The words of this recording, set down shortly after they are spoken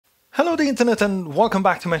Hello the internet and welcome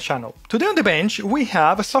back to my channel. Today on the bench we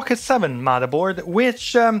have a socket 7 motherboard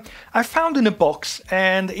which I found in a box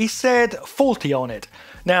and it said faulty on it.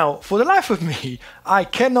 Now for the life of me I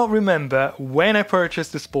cannot remember when I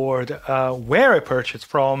purchased this board, where I purchased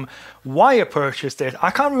from, why I purchased it. I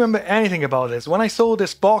can't remember anything about this. When I saw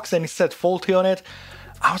this box and it said faulty on it,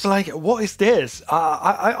 I was like, what is this?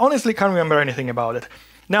 I honestly can't remember anything about it.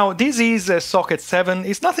 Now, this is a socket 7,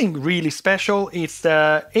 it's nothing really special, it's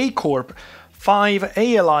the A-Corp 5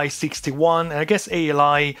 ALI 61, and I guess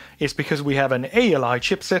ALI is because we have an ALI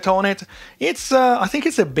chipset on it. It's, I think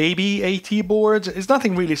it's a baby AT board, it's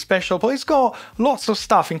nothing really special, but it's got lots of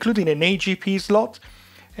stuff, including an AGP slot,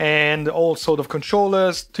 and all sort of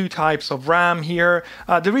controllers, 2 types of RAM here.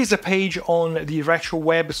 There is a page on the retro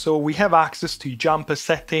web, so we have access to jumper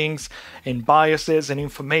settings and BIOSes and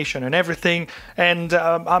information and everything. And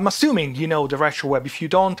I'm assuming you know the retro web. If you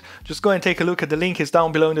don't, just go and take a look at the link, it's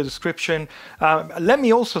down below in the description. Let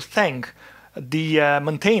me also thank the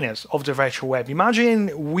maintainers of the retro web.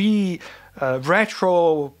 Imagine we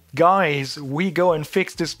retro guys, we go and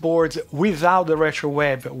fix this board without the retro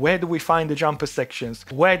web. Where do we find the jumper sections?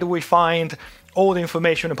 Where do we find all the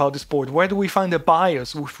information about this board? Where do we find the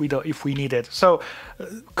BIOS if we need it? So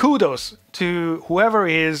kudos to whoever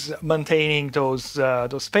is maintaining those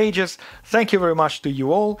pages. Thank you very much to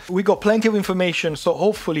you all. We got plenty of information, so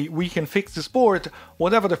hopefully we can fix this board,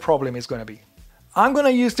 whatever the problem is going to be. I'm going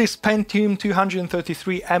to use this Pentium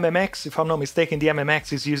 233 MMX. If I'm not mistaken, the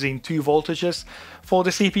MMX is using 2 voltages for the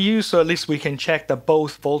CPU, so at least we can check that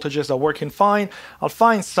both voltages are working fine. I'll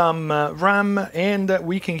find some RAM and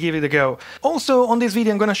we can give it a go. Also on this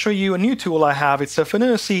video I'm going to show you a new tool I have. It's a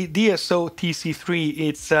FNIRSI TC3.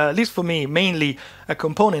 It's, at least for me, mainly a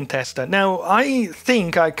component tester. Now I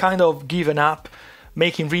think I kind of given up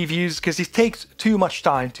making reviews because it takes too much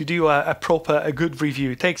time to do a good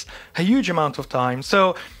review. It takes a huge amount of time.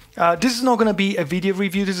 So this is not going to be a video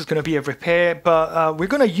review, this is going to be a repair, but we're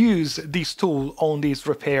going to use this tool on this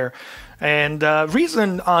repair. And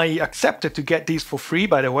reason I accepted to get these for free,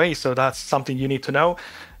 by the way, so that's something you need to know,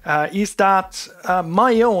 is that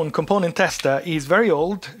my own component tester is very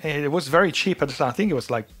old. It was very cheap at the time. I think it was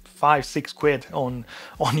like 5-6 quid on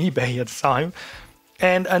eBay at the time.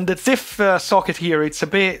 And the diff socket here, it's a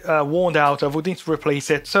bit worn out, I would need to replace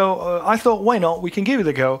it. So I thought, why not, we can give it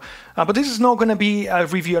a go. But this is not going to be a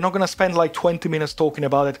review, I'm not going to spend like 20 minutes talking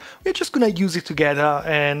about it. We're just going to use it together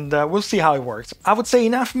and we'll see how it works. I would say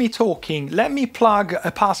enough me talking, let me plug a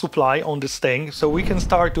power supply on this thing so we can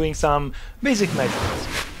start doing some basic measurements.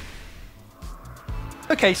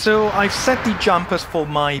 Okay, so I've set the jumpers for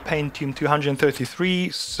my Pentium 233,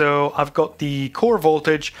 so I've got the core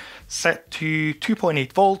voltage set to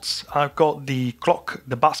 2.8 volts, I've got the clock,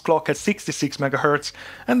 the bus clock at 66 megahertz,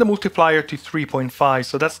 and the multiplier to 3.5,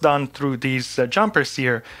 so that's done through these jumpers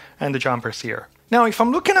here and the jumpers here. Now, if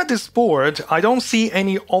I'm looking at this board, I don't see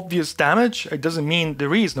any obvious damage. It doesn't mean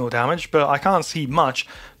there is no damage, but I can't see much.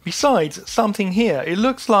 Besides, something here, it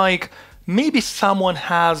looks like maybe someone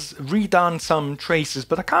has redone some traces,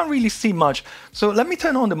 but I can't really see much. So let me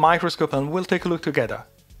turn on the microscope and we'll take a look together.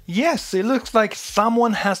 Yes, it looks like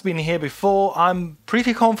someone has been here before. I'm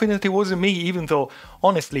pretty confident it wasn't me, even though,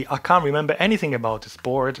 honestly, I can't remember anything about this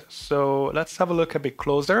board. So let's have a look a bit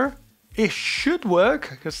closer. It should work,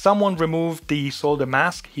 because someone removed the solder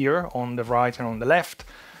mask here on the right and on the left.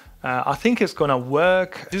 I think it's gonna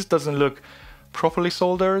work. This doesn't look properly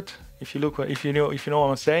soldered, if you know what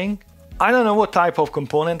I'm saying. I don't know what type of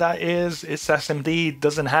component that is. It's SMD,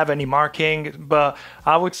 doesn't have any marking, but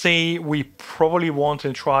I would say we probably want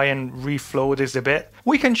to try and reflow this a bit.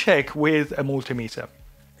 We can check with a multimeter.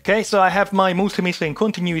 Okay, so I have my multimeter in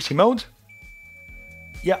continuity mode.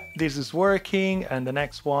 Yeah, this is working, and the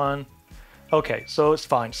next one. Okay, so it's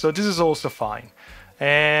fine. So this is also fine.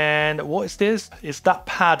 And what is this? Is that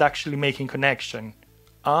pad actually making connection?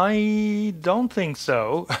 I don't think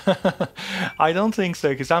so. I don't think so,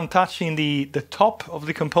 because I'm touching the top of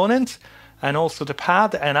the component and also the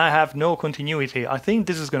pad, and I have no continuity. I think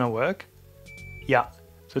this is gonna work. Yeah,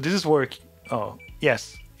 so this is working. Oh,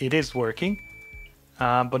 yes, it is working.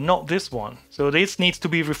 But not this one. So this needs to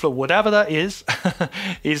be reflowed. Whatever that is,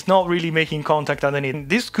 is not really making contact underneath.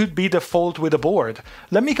 This could be the fault with the board.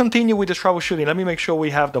 Let me continue with the troubleshooting. Let me make sure we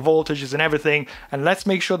have the voltages and everything. And let's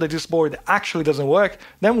make sure that this board actually doesn't work.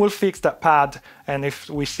 Then we'll fix that pad. And if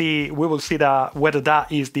we will see that whether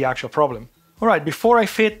that is the actual problem. Alright, before I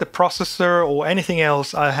fit the processor or anything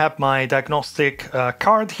else, I have my diagnostic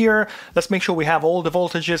card here. Let's make sure we have all the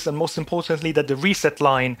voltages and most importantly that the reset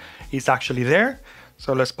line is actually there.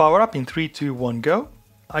 So let's power up in 3, 2, 1, go.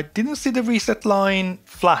 I didn't see the reset line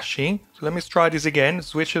flashing. So let me try this again,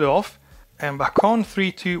 switch it off. And back on,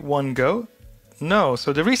 3, 2, 1, go. No,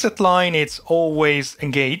 so the reset line, it's always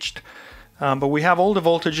engaged. But we have all the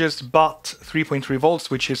voltages but 3.3 volts,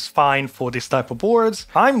 which is fine for this type of boards.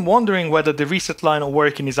 I'm wondering whether the reset line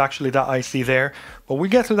working is actually that IC there, but we'll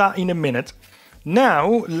get to that in a minute.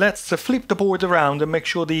 Now, let's flip the board around and make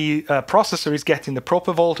sure the processor is getting the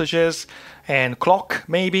proper voltages and clock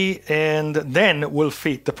maybe, and then we'll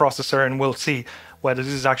feed the processor and we'll see whether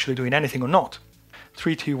this is actually doing anything or not.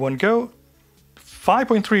 3, 2, 1, go.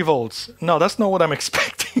 5.3 volts. No, that's not what I'm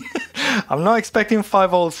expecting. I'm not expecting 5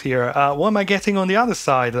 volts here. What am I getting on the other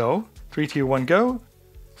side though? 3, 2, 1, go.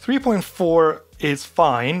 3.4 is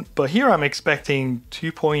fine, but here I'm expecting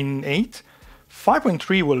 2.8.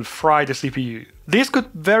 5.3 will fry the CPU. This could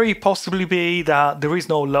very possibly be that there is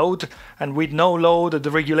no load, and with no load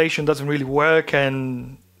the regulation doesn't really work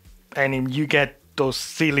and you get those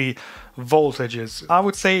silly voltages. I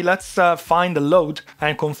would say let's find the load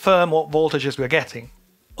and confirm what voltages we're getting.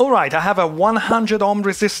 Alright, I have a 100 ohm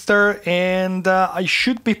resistor and I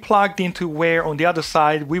should be plugged into where on the other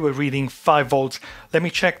side we were reading 5 volts. Let me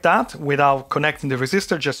check that without connecting the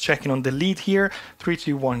resistor, just checking on the lead here. 3,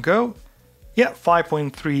 2, 1, go. Yeah,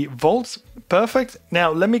 5.3 volts. Perfect.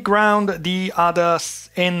 Now let me ground the other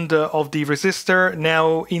end of the resistor.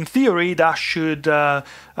 Now in theory that should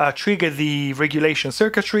trigger the regulation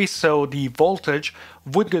circuitry, so the voltage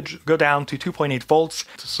would go down to 2.8 volts.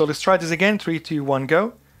 So let's try this again. 3, 2, 1,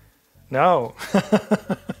 go. No,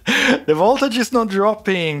 the voltage is not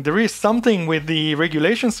dropping. There is something with the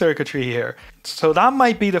regulation circuitry here. So that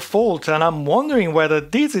might be the fault, and I'm wondering whether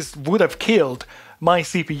this would have killed my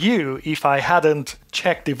CPU if I hadn't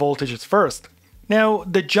checked the voltages first. Now,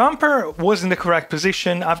 the jumper was in the correct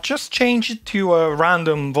position. I've just changed it to a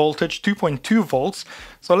random voltage, 2.2 volts.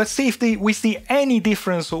 So let's see if we see any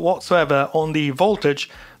difference whatsoever on the voltage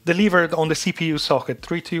delivered on the CPU socket.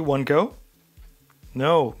 3, 2, 1, go.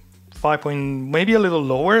 No. 5 point, maybe a little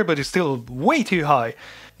lower, but it's still way too high.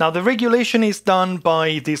 Now the regulation is done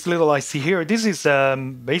by this little IC here. This is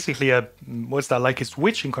basically a, what's that, like a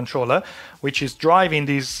switching controller, which is driving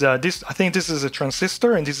this, I think this is a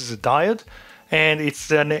transistor and this is a diode, and it's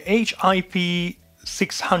an HIP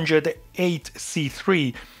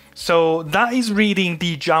 608C3. So that is reading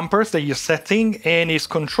the jumpers that you're setting and is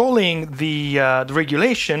controlling the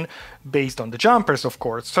regulation based on the jumpers, of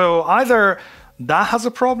course. So either that has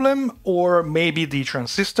a problem, or maybe the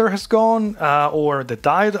transistor has gone, or the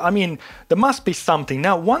diode. I mean, there must be something.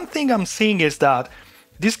 Now, one thing I'm seeing is that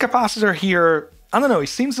this capacitor here, I don't know, it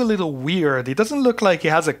seems a little weird. It doesn't look like it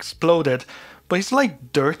has exploded, but it's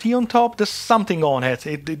like dirty on top. There's something on it.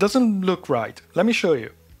 It doesn't look right. Let me show you.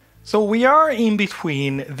 So we are in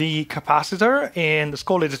between the capacitor and let's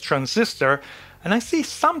call it a transistor, and I see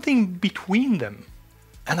something between them,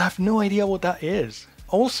 and I have no idea what that is.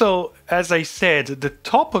 Also, as I said, the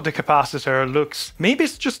top of the capacitor looks, maybe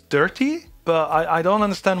it's just dirty, but I don't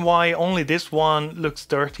understand why only this one looks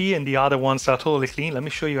dirty and the other ones are totally clean. Let me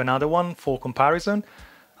show you another one for comparison.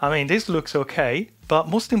 I mean, this looks okay, but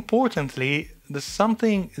most importantly, there's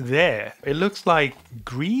something there. It looks like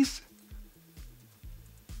grease.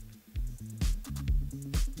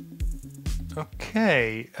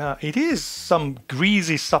 Okay, it is some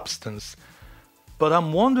greasy substance. But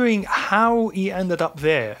I'm wondering how he ended up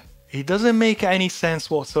there. It doesn't make any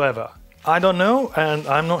sense whatsoever. I don't know, and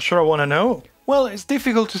I'm not sure I want to know. Well, it's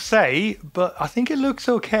difficult to say, but I think it looks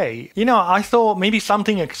okay. You know, I thought maybe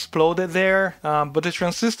something exploded there, but the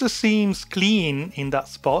transistor seems clean in that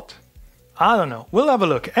spot. I don't know. We'll have a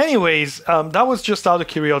look. Anyways, that was just out of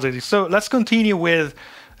curiosity. So let's continue with,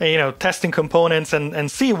 testing components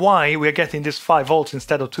and see why we're getting this 5 volts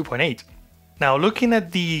instead of 2.8. Now, looking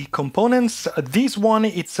at the components, this one,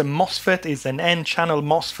 it's a Mosfet, it's an N-channel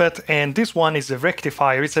Mosfet, and this one is a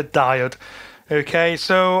rectifier, it's a diode. Okay,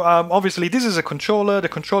 so obviously this is a controller, the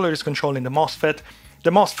controller is controlling the MOSFET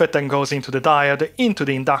then goes into the diode, into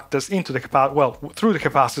the inductors, into the through the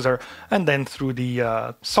capacitor, and then through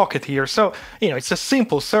the socket here. So, it's a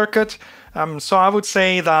simple circuit. So I would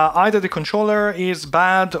say that either the controller is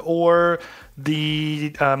bad or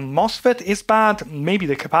the MOSFET is bad, maybe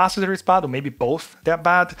the capacitor is bad, or maybe both, they're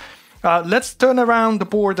bad. Let's turn around the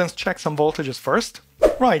board and check some voltages first.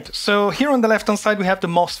 Right, so here on the left hand side we have the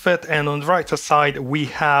MOSFET, and on the right hand side we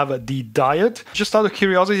have the diode. Just out of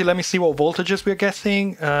curiosity, let me see what voltages we're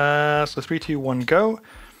getting. So 3, 2, 1, go.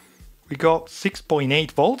 We got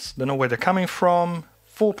 6.8 volts, don't know where they're coming from,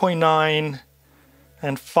 4.9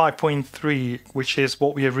 and 5.3, which is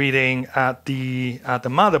what we are reading at the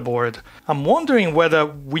motherboard. I'm wondering whether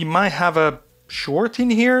we might have a short in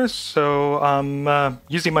here, so I'm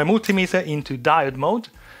using my multimeter into diode mode,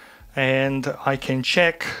 and I can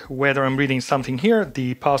check whether I'm reading something here.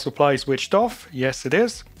 The power supply is switched off. Yes, it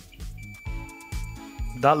is.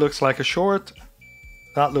 That looks like a short.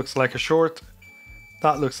 That looks like a short.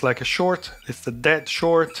 That looks like a short. It's the dead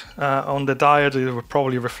short on the diode. It will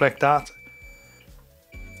probably reflect that.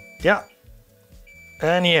 Yeah.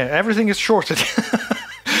 And yeah, everything is shorted.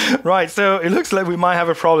 Right, so it looks like we might have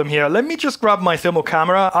a problem here. Let me just grab my thermal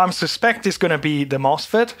camera. I suspect it's going to be the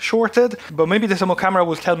Mosfet shorted, but maybe the thermal camera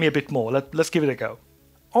will tell me a bit more. Let's give it a go.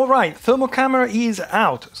 All right, thermal camera is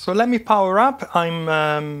out. So let me power up.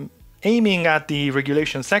 I'm aiming at the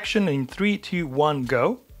regulation section in 3, 2, 1,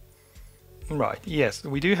 go. Right, yes,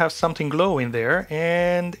 we do have something glowing there,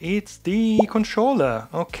 and it's the controller.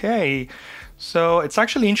 Okay. So it's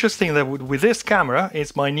actually interesting that with this camera,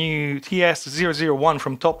 it's my new TS001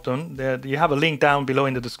 from Topton. You have a link down below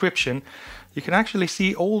in the description. You can actually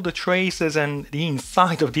see all the traces and the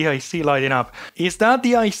inside of the IC lighting up. Is that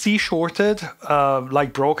the IC shorted,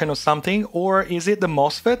 like broken or something? Or is it the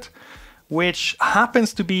Mosfet, which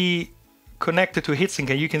happens to be connected to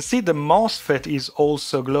heatsink? And you can see the Mosfet is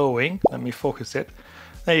also glowing. Let me focus it.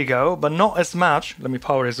 There you go, but not as much. Let me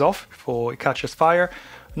power this off before it catches fire.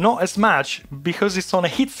 Not as much because it's on a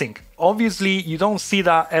heatsink. Obviously, you don't see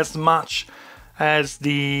that as much as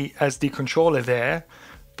the controller there,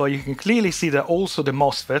 but you can clearly see that also the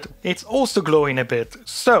Mosfet, it's also glowing a bit.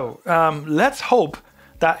 So let's hope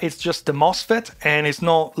that it's just the Mosfet and it's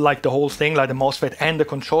not like the whole thing, like the Mosfet and the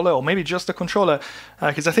controller, or maybe just the controller,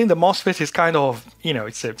 because I think the Mosfet is kind of, you know,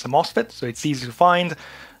 it's a Mosfet, so it's easy to find.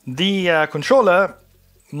 The controller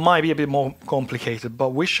might be a bit more complicated,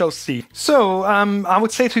 but we shall see. So I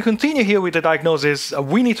would say to continue here with the diagnosis,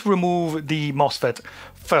 we need to remove the Mosfet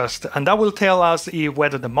first, and that will tell us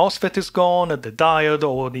whether the Mosfet is gone, the diode,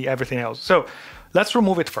 or the everything else. So let's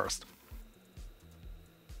remove it first.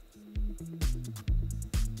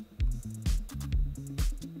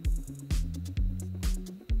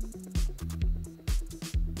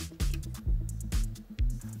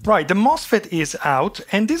 Right, the Mosfet is out,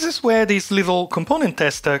 and this is where this little component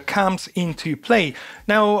tester comes into play.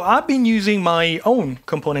 Now, I've been using my own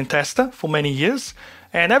component tester for many years,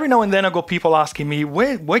 and every now and then I got people asking me,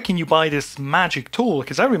 where can you buy this magic tool?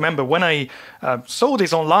 Because I remember when I saw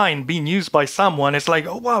this online being used by someone, it's like,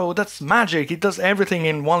 oh wow, that's magic, it does everything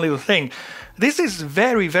in one little thing. This is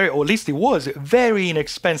very, or at least it was, very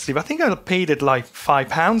inexpensive. I think I paid it like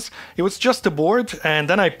 £5. It was just a board, and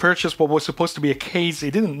then I purchased what was supposed to be a case.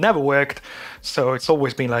 It never worked, so it's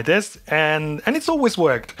always been like this, and it's always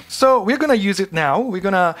worked. So we're gonna use it now. We're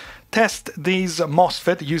gonna test these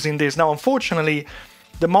Mosfet using this. Now, unfortunately,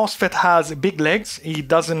 the Mosfet has big legs.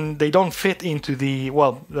 They don't fit into the,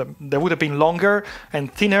 well, they would have been longer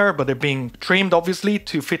and thinner, but they're being trimmed, obviously,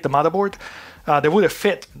 to fit the motherboard. They would have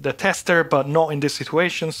fit the tester, but not in this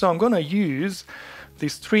situation. So I'm going to use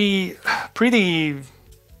these three pretty,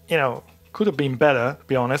 you know, could have been better, to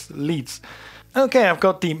be honest, leads. Okay, I've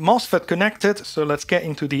got the Mosfet connected. So let's get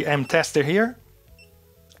into the M tester here.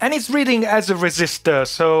 And it's reading as a resistor.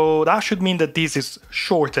 So that should mean that this is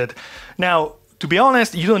shorted. Now, to be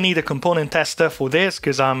honest, you don't need a component tester for this,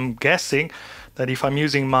 because I'm guessing that if I'm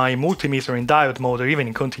using my multimeter in diode mode or even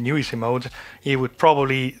in continuity mode, it would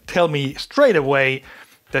probably tell me straight away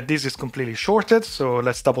that this is completely shorted. So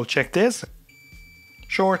let's double check this.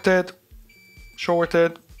 Shorted,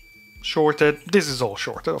 shorted, shorted. This is all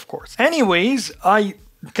shorted, of course. Anyways, I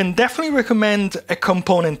can definitely recommend a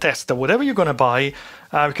component tester, whatever you're going to buy,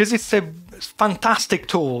 because it's a fantastic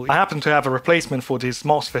tool. I happen to have a replacement for this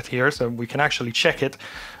Mosfet here, so we can actually check it.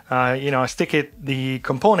 You know, I stick the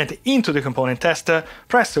component into the component tester,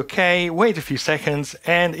 press OK, wait a few seconds,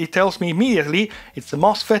 and it tells me immediately it's a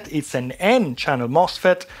Mosfet, it's an N-channel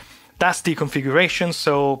Mosfet. That's the configuration.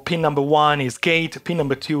 So pin number 1 is gate, pin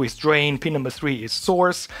number 2 is drain, pin number 3 is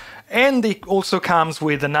source. And it also comes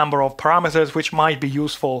with a number of parameters which might be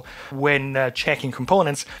useful when checking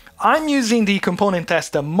components. I'm using the component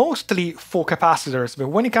tester mostly for capacitors, but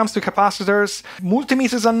when it comes to capacitors,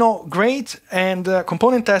 multimeters are not great, and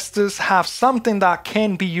component testers have something that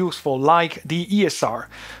can be useful, like the ESR.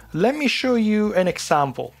 Let me show you an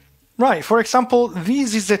example. Right, for example,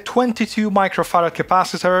 this is a 22 microfarad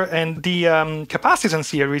capacitor, and the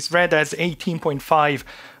capacitance here is read as 18.5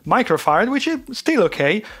 microfarad, which is still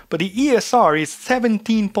okay, but the ESR is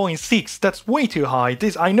 17.6. That's way too high.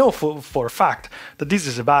 This, I know for a fact that this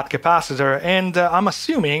is a bad capacitor, and I'm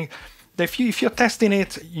assuming that if you're testing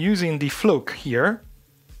it using the Fluke here,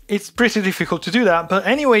 it's pretty difficult to do that. But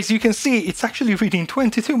anyways, you can see it's actually reading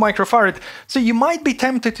 22 microfarad. So you might be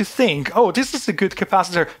tempted to think, oh, this is a good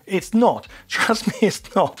capacitor. It's not. Trust me, it's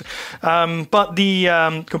not. But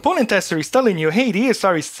the component tester is telling you, hey, the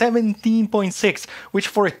ESR is 17.6, which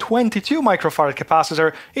for a 22 microfarad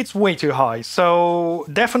capacitor, it's way too high. So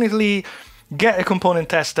definitely get a component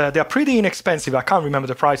tester. They're pretty inexpensive. I can't remember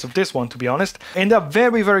the price of this one, to be honest. And they're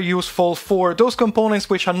very, very useful for those components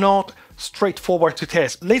which are not straightforward to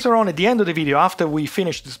test. Later on at the end of the video, after we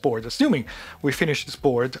finish this board, assuming we finish this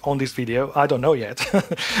board on this video, I don't know yet,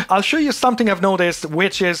 I'll show you something I've noticed,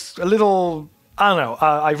 which is a little, I don't know,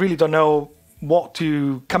 I really don't know what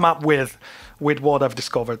to come up with what I've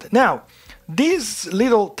discovered. Now, this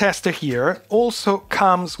little tester here also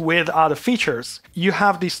comes with other features. You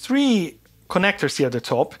have these 3 connectors here at the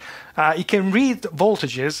top. It can read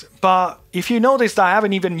voltages, but if you noticed, I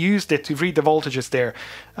haven't even used it to read the voltages there,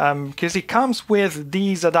 because it comes with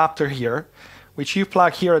these adapter here, which you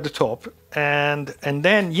plug here at the top, and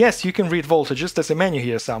then yes, you can read voltages. There's a menu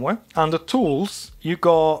here somewhere. Under tools, you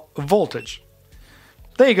got voltage.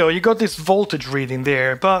 There you go, you got this voltage reading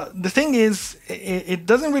there, but the thing is, it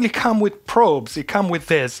doesn't really come with probes. It comes with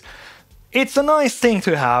this. It's a nice thing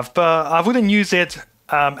to have, but I wouldn't use it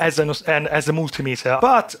as a multimeter.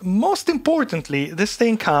 But most importantly, this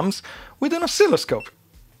thing comes with an oscilloscope.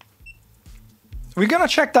 We're gonna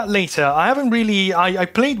check that later. I haven't really, I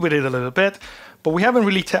played with it a little bit, but I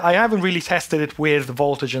haven't really tested it with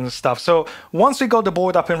voltage and stuff. So once we got the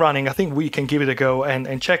board up and running, I think we can give it a go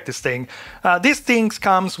and check this thing. This thing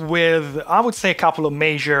comes with, I would say, a couple of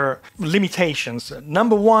major limitations.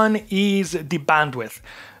 Number one is the bandwidth,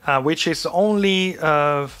 which is only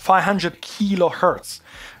 500 kilohertz.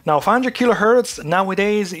 Now, 500 kilohertz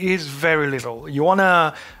nowadays is very little. You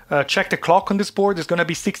wanna check the clock on this board, it's gonna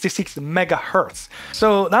be 66 megahertz.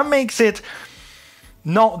 So that makes it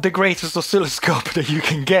not the greatest oscilloscope that you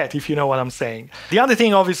can get, if you know what I'm saying. The other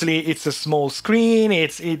thing, obviously, it's a small screen.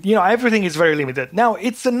 You know, everything is very limited. Now,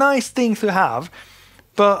 it's a nice thing to have,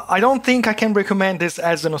 but I don't think I can recommend this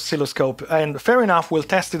as an oscilloscope. And fair enough, we'll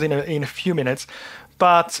test it in a few minutes.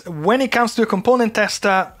 But when it comes to a component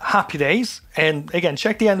tester, happy days. And again,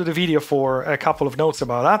 check the end of the video for a couple of notes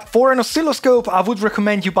about that. For an oscilloscope, I would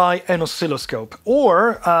recommend you buy an oscilloscope.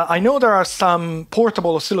 Or I know there are some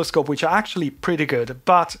portable oscilloscope which are actually pretty good,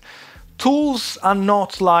 but tools are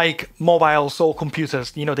not like mobiles or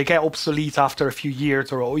computers. You know, they get obsolete after a few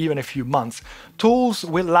years or even a few months. Tools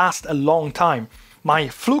will last a long time. My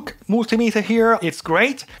Fluke multimeter here, it's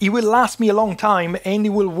great. It will last me a long time and it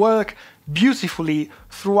will work beautifully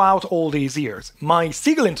throughout all these years. My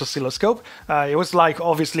Siglent oscilloscope, it was like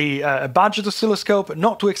obviously a budget oscilloscope,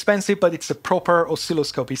 not too expensive, but it's a proper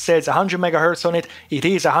oscilloscope. It says 100 megahertz on it. It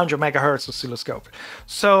is 100 megahertz oscilloscope.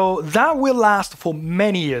 So that will last for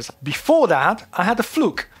many years. Before that, I had a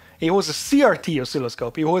Fluke. It was a CRT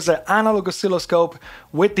oscilloscope. It was an analog oscilloscope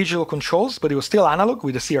with digital controls, but it was still analog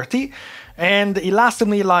with a CRT. And it lasted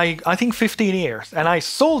me like, I think 15 years. And I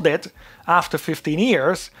sold it after 15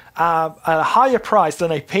 years at a higher price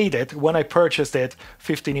than I paid it when I purchased it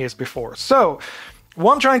 15 years before. So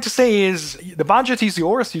what I'm trying to say is the budget is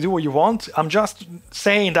yours. You do what you want. I'm just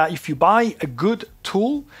saying that if you buy a good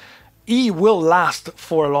tool, it will last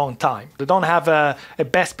for a long time. They don't have a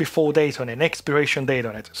best before date on it, an expiration date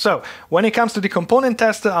on it. So when it comes to the component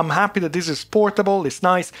tester, I'm happy that this is portable, it's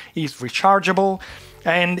nice, it's rechargeable,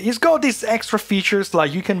 and it's got these extra features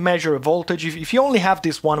like you can measure a voltage. If you only have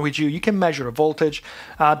this one with you, you can measure a voltage.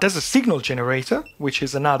 There's a signal generator, which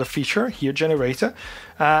is another feature here, generator.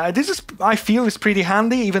 This is, I feel, is pretty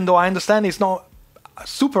handy, even though I understand it's not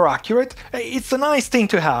super accurate. It's a nice thing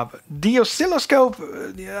to have. The oscilloscope,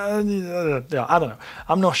 I don't know,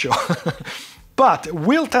 I'm not sure. But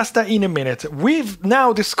we'll test that in a minute. We've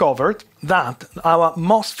now discovered that our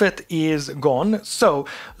Mosfet is gone. So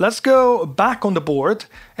let's go back on the board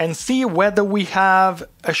and see whether we have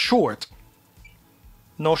a short.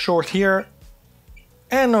 No short here.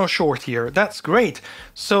 And no short here. That's great.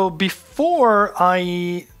 So before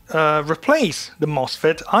I replace the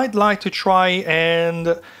Mosfet, I'd like to try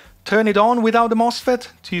and turn it on without the Mosfet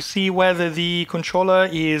to see whether the controller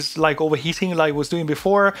is like overheating like I was doing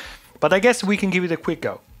before, but I guess we can give it a quick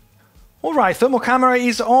go. Alright, thermal camera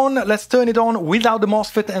is on. Let's turn it on without the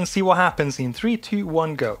Mosfet and see what happens in 3, 2,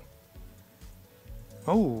 1, go.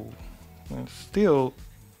 Oh, still,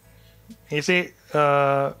 is it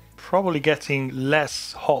probably getting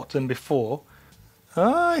less hot than before?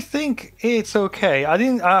 I think it's okay.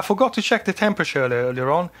 I forgot to check the temperature earlier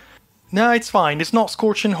on. No, it's fine. It's not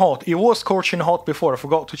scorching hot. It was scorching hot before. I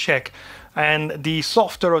forgot to check. And the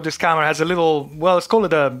software of this camera has a little, well, let's call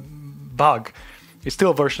it a bug. It's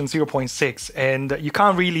still version 0.6, and you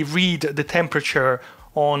can't really read the temperature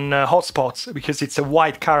on hotspots because it's a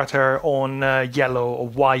white character on yellow or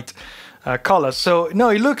white color. So no,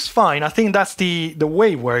 it looks fine. I think that's the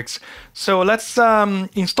way it works. So let's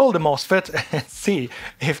install the MOSFET and see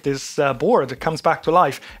if this board comes back to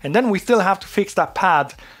life. And then we still have to fix that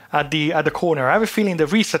pad at the corner. I have a feeling the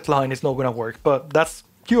reset line is not going to work, but that's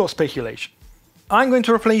pure speculation. I'm going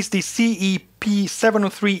to replace the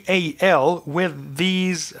CEP703AL with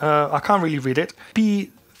these, I can't really read it,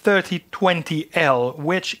 P3020L,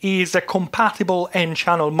 which is a compatible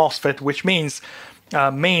N-channel MOSFET, which means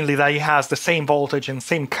mainly that it has the same voltage and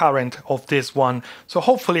same current of this one. So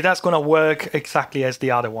hopefully that's going to work exactly as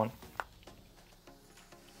the other one.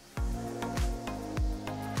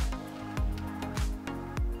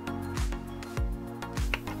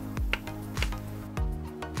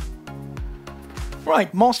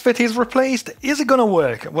 Right, MOSFET is replaced. Is it gonna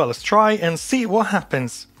work? Well, let's try and see what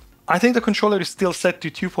happens. I think the controller is still set to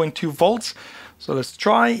 2.2 volts. So let's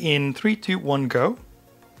try in 3, 2, 1, go.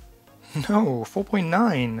 No,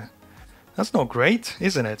 4.9. That's not great,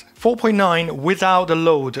 isn't it? 4.9 without a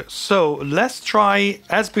load. So let's try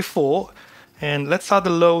as before and let's add the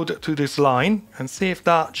load to this line and see if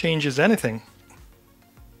that changes anything.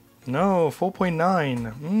 No,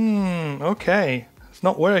 4.9. Okay.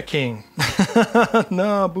 Not working.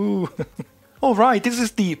 No, boo. Alright, this is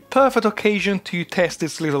the perfect occasion to test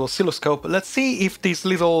this little oscilloscope. Let's see if this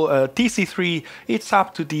little TC3 is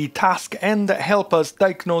up to the task and help us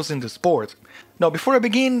diagnosing this board. Now, before I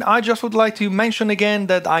begin, I just would like to mention again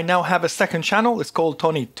that I now have a second channel. It's called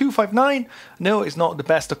Tony259. No, it's not the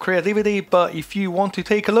best of creativity, but if you want to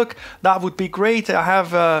take a look, that would be great. I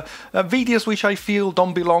have videos which I feel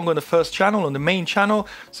don't belong on the first channel, on the main channel.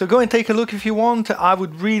 So go and take a look if you want. I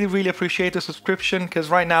would really appreciate a subscription, because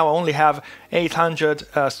right now I only have 800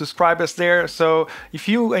 subscribers there. So if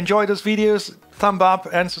you enjoy those videos, thumb up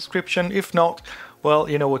and subscription. If not, well,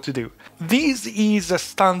 you know what to do. This is a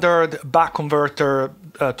standard back converter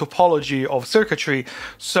topology of circuitry.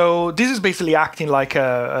 So this is basically acting like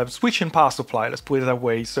a switch and power supply, let's put it that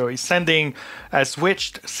way. So it's sending a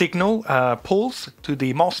switched signal pulse to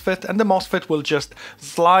the MOSFET, and the MOSFET will just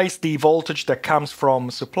slice the voltage that comes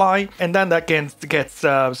from supply, and then that gets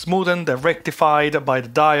smoothened and rectified by the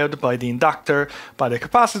diode, by the inductor, by the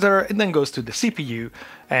capacitor, and then goes to the CPU,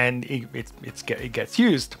 and it gets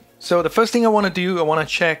used. So the first thing I want to do, I want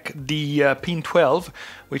to check the pin 12,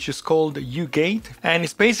 which is called U-gate, and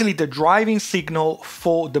it's basically the driving signal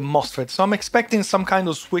for the MOSFET. So I'm expecting some kind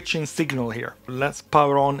of switching signal here. Let's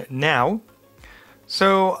power on now.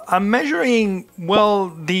 So I'm measuring, well,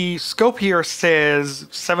 the scope here says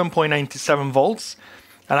 7.97 volts,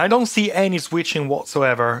 and I don't see any switching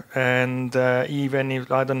whatsoever. And even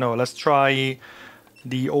if, I don't know, let's try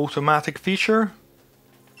the automatic feature.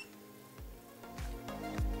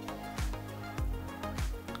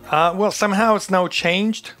 Well, somehow it's now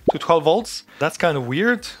changed to 12 volts. That's kind of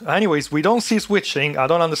weird. Anyways, we don't see switching. I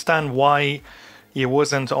don't understand why it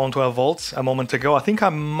wasn't on 12 volts a moment ago. I think I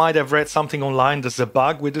might have read something online. There's a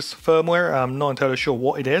bug with this firmware. I'm not entirely sure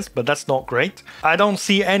what it is, but that's not great. I don't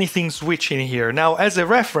see anything switching here. Now, as a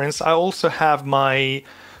reference, I also have my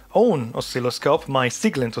own oscilloscope, my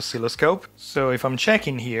Siglent oscilloscope. So if I'm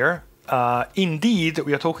checking here, indeed,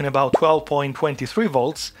 we are talking about 12.23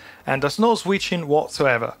 volts, and there's no switching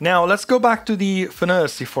whatsoever. Now, let's go back to the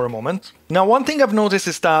FNIRSI for a moment. Now, one thing I've noticed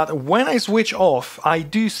is that when I switch off, I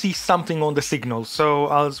do see something on the signal. So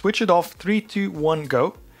I'll switch it off, 3, 2, 1,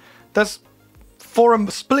 go. That's, for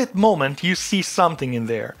a split moment, you see something in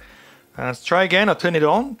there. Let's try again, I'll turn it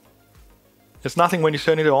on. There's nothing when you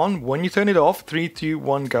turn it on. When you turn it off, 3, 2,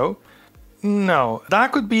 1, go. No,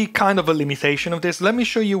 that could be kind of a limitation of this. Let me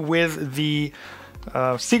show you with the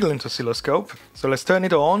Siglent oscilloscope. So let's turn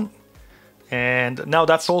it on, and now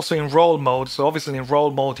that's also in roll mode. So obviously in roll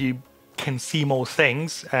mode you can see more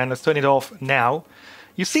things, and let's turn it off now.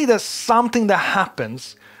 You see there's something that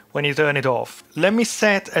happens when you turn it off. Let me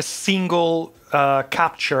set a single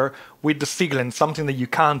capture with the Siglent, something that you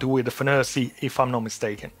can't do with the FNIRSI if I'm not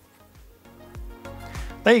mistaken.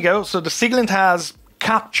 There you go, so the Siglent has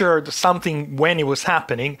captured something when it was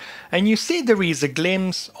happening, and you see there is a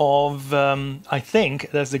glimpse of, I think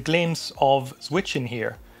there's a glimpse of switching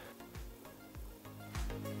here.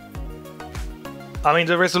 I mean,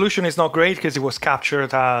 the resolution is not great because it was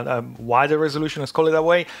captured at a wider resolution, let's call it that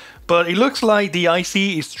way, but it looks like the IC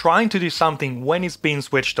is trying to do something when it's being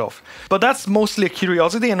switched off. But that's mostly a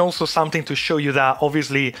curiosity and also something to show you that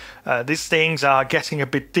obviously these things are getting a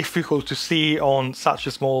bit difficult to see on such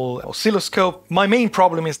a small oscilloscope. My main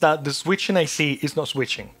problem is that the switching IC is not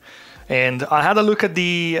switching. And I had a look at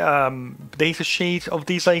the data sheet of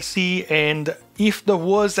this IC, and if there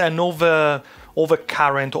was an over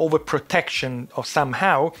current, over protection of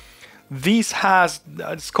somehow, this has,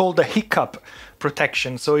 it's called the hiccup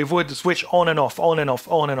protection. So it would switch on and off, on and off,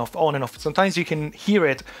 on and off, on and off. Sometimes you can hear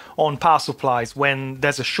it on power supplies when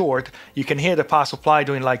there's a short. You can hear the power supply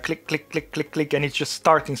doing like click, click, click, click, click, and it's just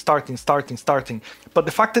starting. But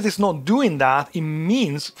the fact that it's not doing that, it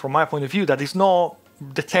means, from my point of view, that it's not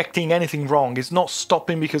detecting anything wrong. It's not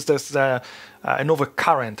stopping because there's an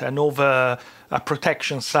overcurrent, an over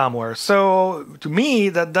protection somewhere. So to me,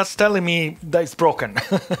 that's telling me that it's broken,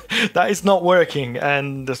 that it's not working,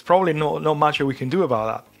 and there's probably not much we can do about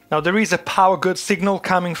that. Now there is a power good signal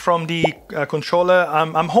coming from the controller.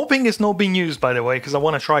 I'm hoping it's not being used, by the way, because I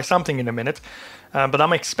want to try something in a minute. But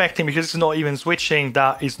I'm expecting, because it's not even switching,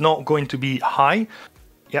 that it's not going to be high.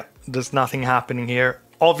 Yep, there's nothing happening here.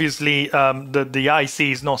 Obviously, the IC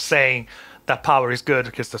is not saying that power is good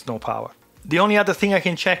because there's no power. The only other thing I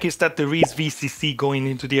can check is that there is VCC going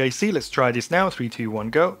into the IC. Let's try this now. 3, 2, 1,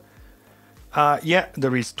 go. Yeah,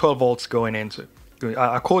 there is 12 volts going into.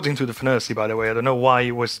 According to the FNIRSI, by the way. I don't know why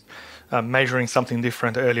it was measuring something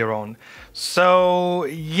different earlier on. So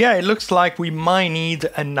yeah, it looks like we might need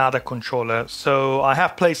another controller. So I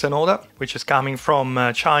have placed an order, which is coming from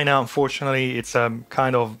China. Unfortunately, it's a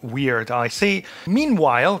kind of weird IC.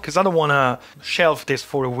 Meanwhile, because I don't want to shelf this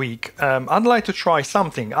for a week, I'd like to try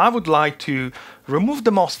something. I would like to remove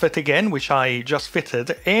the Mosfet again, which I just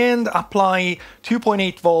fitted, and apply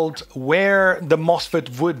 2.8 volts where the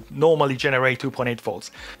Mosfet would normally generate 2.8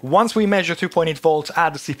 volts. Once we measure 2.8 volts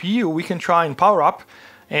at the CPU, we can try and power up,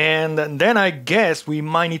 and then I guess we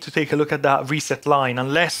might need to take a look at that reset line,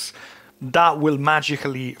 unless that will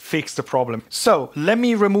magically fix the problem. So let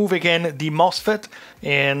me remove again the Mosfet,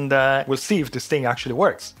 and we'll see if this thing actually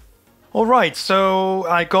works. Alright, so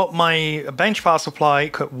I got my bench power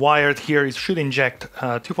supply wired here. It should inject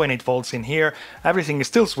 2.8 volts in here. Everything is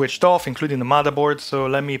still switched off, including the motherboard. So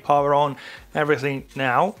let me power on everything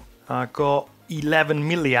now. I got 11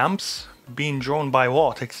 milliamps. Being drawn by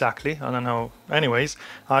what exactly? I don't know. Anyways,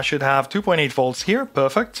 I should have 2.8 volts here.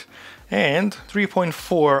 Perfect. And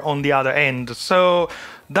 3.4 on the other end. So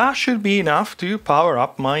that should be enough to power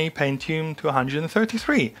up my Pentium to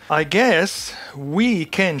 133. I guess we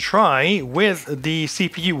can try with the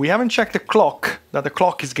CPU. We haven't checked the clock, that the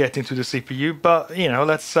clock is getting to the CPU, but you know,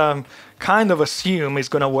 let's kind of assume it's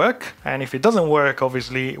gonna work. And if it doesn't work,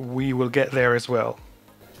 obviously we will get there as well.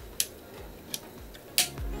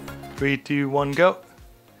 3, 2, 1, go.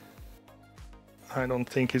 I don't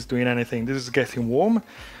think it's doing anything. This is getting warm,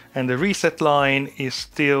 and the reset line is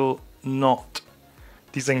still not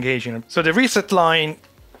disengaging. So the reset line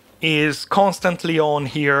is constantly on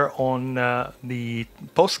here on the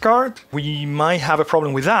postcard. We might have a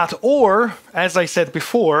problem with that, or as I said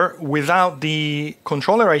before, without the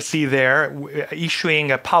controller IC there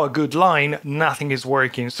issuing a power good line, nothing is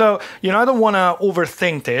working. So, you know, I don't want to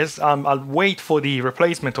overthink this. I'll wait for the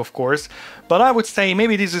replacement, of course, but I would say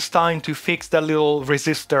maybe this is time to fix that little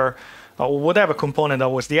resistor or whatever component that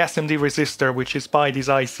was, the SMD resistor, which is by this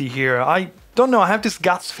IC here. I don't know, I have this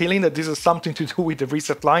guts feeling that this is something to do with the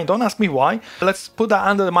reset line. Don't ask me why. Let's put that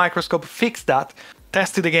under the microscope, fix that,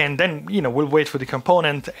 test it again, then, you know, we'll wait for the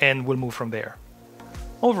component and we'll move from there.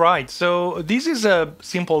 Alright, so this is a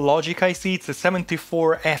simple logic IC. It's a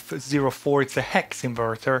 74F04, it's a hex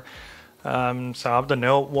inverter. So I don't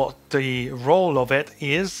know what the role of it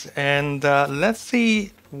is, and let's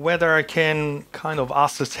see whether I can kind of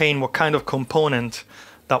ascertain what kind of component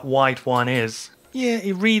that white one is. Yeah,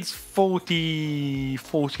 it reads 40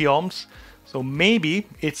 ohms, so maybe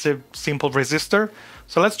it's a simple resistor.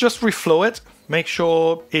 So let's just reflow it, make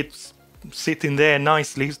sure it's sitting there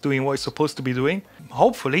nicely, it's doing what it's supposed to be doing.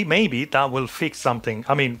 Hopefully, maybe that will fix something.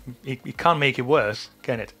 I mean, it can't make it worse,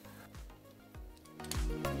 can it?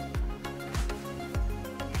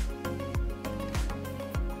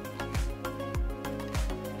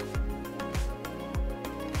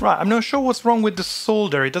 Right, I'm not sure what's wrong with the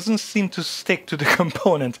solder. It doesn't seem to stick to the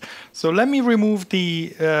component. So let me remove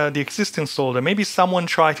the existing solder. Maybe someone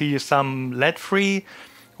tried to use some lead-free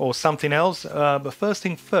or something else. But first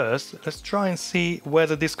thing first, let's try and see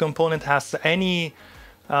whether this component has any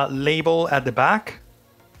label at the back.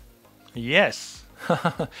 Yes.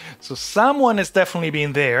 So someone has definitely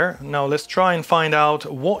been there. Now let's try and find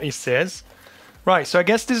out what it says. Right, so I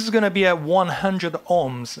guess this is going to be at 100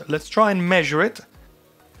 ohms. Let's try and measure it.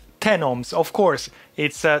 10 ohms, of course,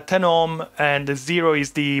 it's a 10 ohm and the 0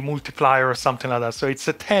 is the multiplier or something like that. So it's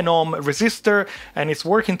a 10 ohm resistor and it's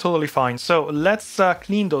working totally fine. So let's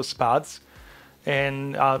clean those pads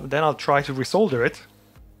and then I'll try to resolder it.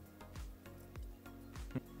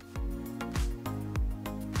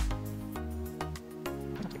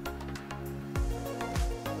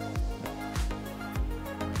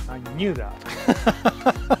 I knew that.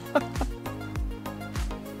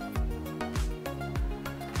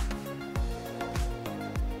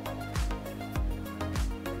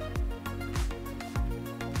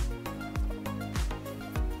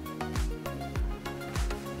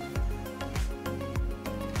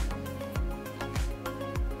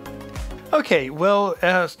 Okay, well,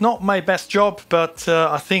 it's not my best job, but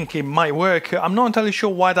I think it might work. I'm not entirely sure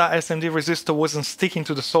why that SMD resistor wasn't sticking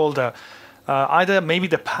to the solder. Either maybe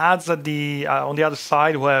the pads at the on the other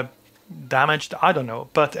side were damaged, I don't know.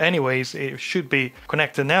 But anyways, it should be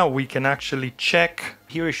connected now. We can actually check.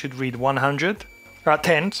 Here it should read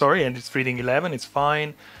 10, sorry, and it's reading 11, it's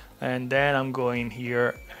fine. And then I'm going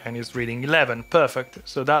here and it's reading 11, perfect.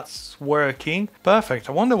 So that's working, perfect.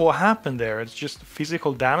 I wonder what happened there. It's just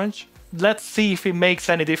physical damage. Let's see if it makes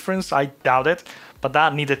any difference. I doubt it, but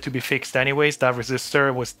that needed to be fixed anyways. That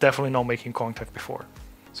resistor was definitely not making contact before.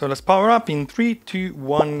 So let's power up in 3, 2,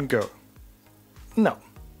 1, go. No.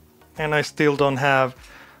 And I still don't have...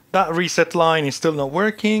 That reset line is still not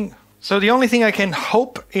working. So the only thing I can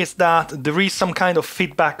hope is that there is some kind of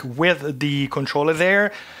feedback with the controller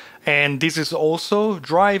there. And this is also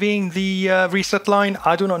driving the reset line.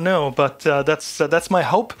 I do not know, but that's my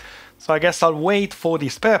hope. So I guess I'll wait for the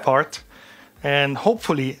spare part and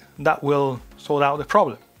hopefully that will sort out the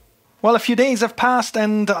problem. Well, a few days have passed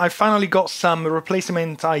and I finally got some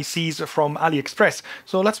replacement ICs from AliExpress.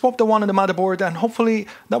 So let's swap the one on the motherboard and hopefully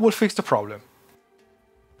that will fix the problem.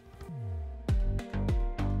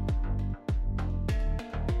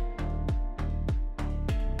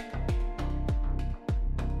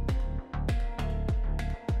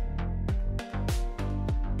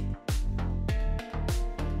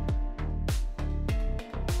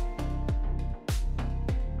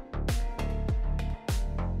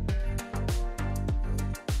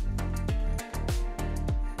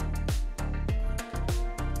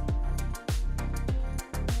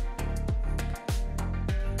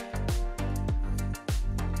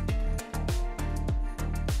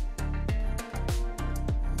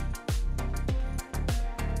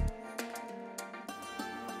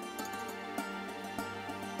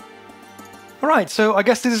 Alright, so I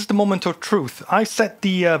guess this is the moment of truth. I set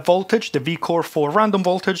the voltage, the VCore, for random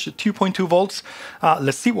voltage, 2.2 volts.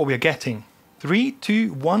 Let's see what we're getting. 3,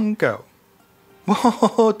 2, 1, go.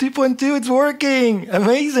 Whoa, 2.2, it's working!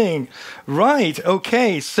 Amazing! Right,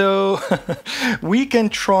 okay, so we can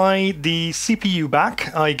try the CPU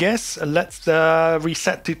back, I guess. Let's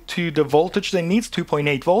reset it to the voltage that it needs,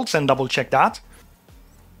 2.8 volts, and double check that.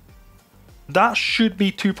 That should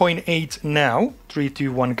be 2.8 now. 3,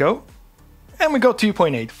 2, 1, go. And we got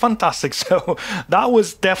 2.8, fantastic. So that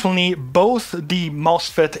was definitely both the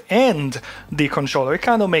Mosfet and the controller. It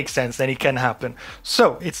kind of makes sense and it can happen.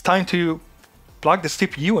 So it's time to plug the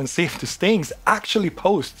CPU and see if this thing actually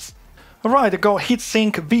posts. Alright, I got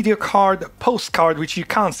heatsink, video card, post card, which you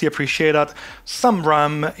can't see appreciated, some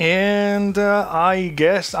RAM, and I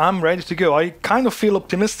guess I'm ready to go. I kind of feel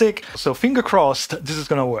optimistic, so finger crossed this is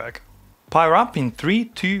gonna work. Power up in 3,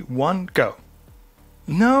 2, 1, go.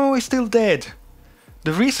 No, it's still dead.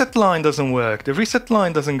 The reset line doesn't work. The reset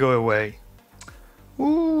line doesn't go away.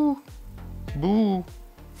 Ooh. Boo.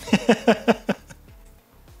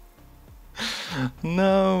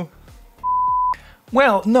 No.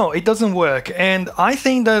 Well, no, it doesn't work. And I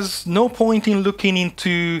think there's no point in looking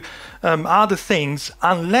into other things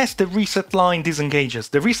unless the reset line disengages.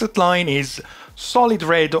 The reset line is solid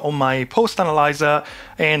red on my post analyzer,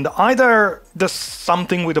 and either there's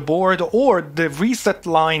something with the board or the reset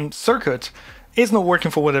line circuit is not working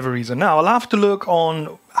for whatever reason. Now I'll have to look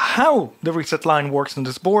on how the reset line works on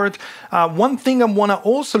this board. One thing I want to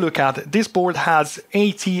also look at, this board has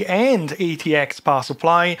AT and ATX power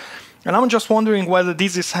supply, and I'm just wondering whether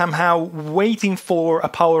this is somehow waiting for a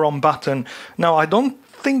power on button. Now I don't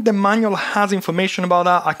think the manual has information about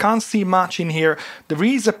that. I can't see much in here. There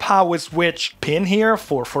is a power switch pin here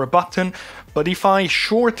for a button, but if I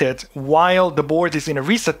short it while the board is in a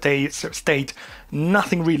reset state,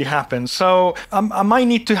 nothing really happens. So I might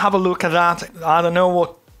need to have a look at that. I don't know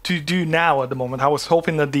what to do now at the moment. I was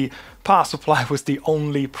hoping that the power supply was the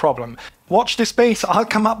only problem. Watch this space, I'll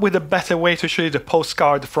come up with a better way to show you the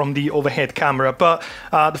postcard from the overhead camera, but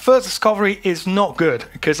the first discovery is not good,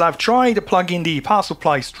 because I've tried plugging the power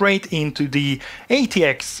supply straight into the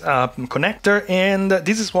ATX connector, and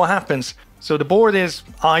this is what happens. So the board is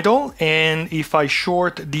idle, and if I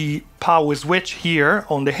short the power switch here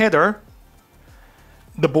on the header,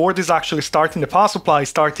 the board is actually starting, the power supply is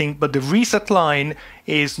starting, but the reset line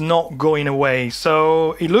is not going away.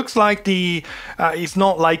 So it looks like it's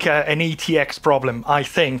not like an ATX problem, I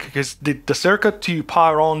think, because the circuit to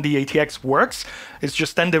power on the ATX works. It's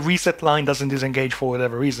just then the reset line doesn't disengage for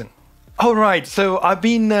whatever reason. Alright, so I've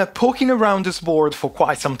been poking around this board for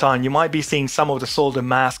quite some time. You might be seeing some of the solder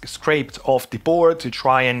mask scraped off the board to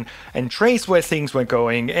try and trace where things were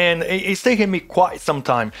going, and it's taken me quite some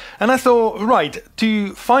time. And I thought, right,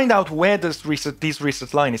 to find out where this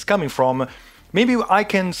reset line is coming from, maybe I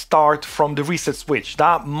can start from the reset switch.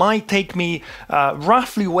 That might take me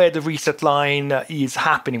roughly where the reset line is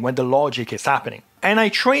happening, when the logic is happening. And I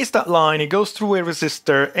trace that line, it goes through a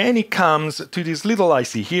resistor, and it comes to this little IC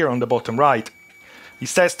here on the bottom right. It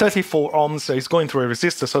says 34 ohms, so it's going through a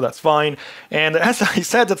resistor, so that's fine. And as I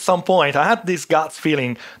said at some point, I had this gut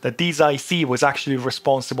feeling that this IC was actually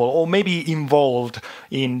responsible, or maybe involved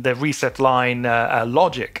in the reset line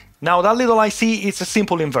logic. Now that little IC, it's a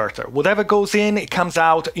simple inverter. Whatever goes in, it comes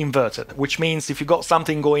out inverted, which means if you got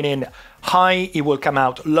something going in high, it will come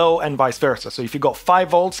out low, and vice versa. So if you got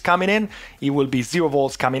 5 volts coming in, it will be 0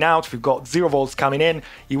 volts coming out. If you've got 0 volts coming in,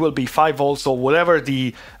 it will be 5 volts, or whatever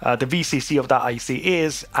the VCC of that IC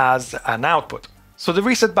is as an output. So the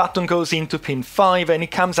reset button goes into pin 5 and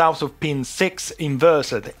it comes out of pin 6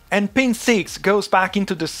 inverted. And pin 6 goes back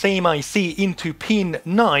into the same IC into pin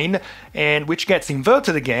 9, and which gets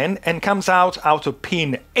inverted again and comes out of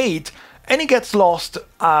pin 8, and it gets lost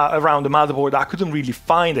around the motherboard. I couldn't really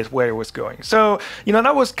find it where it was going. So, you know,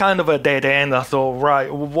 that was kind of a dead end. I thought,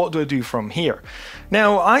 right, what do I do from here?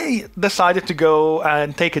 Now, I decided to go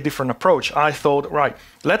and take a different approach. I thought, right,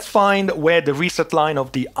 let's find where the reset line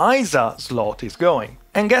of the ISA slot is going.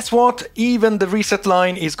 And guess what? Even the reset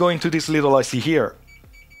line is going to this little IC here.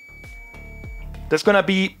 There's gonna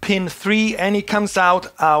be pin 3 and it comes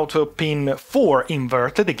out of pin 4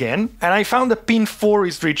 inverted again. And I found that pin 4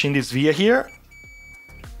 is reaching this via here.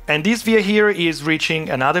 And this via here is reaching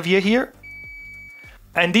another via here.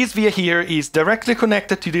 And this via here is directly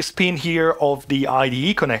connected to this pin here of the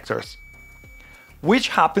IDE connectors, which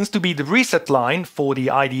happens to be the reset line for the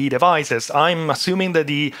IDE devices. I'm assuming that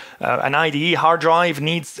an IDE hard drive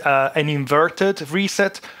needs an inverted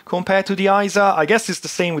reset compared to the ISA. I guess it's the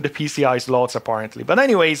same with the PCI slots apparently. But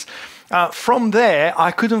anyways, from there,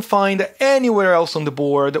 I couldn't find anywhere else on the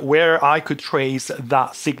board where I could trace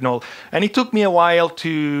that signal. And it took me a while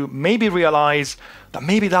to maybe realize that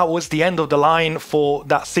maybe that was the end of the line for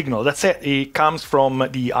that signal. That's it. It comes from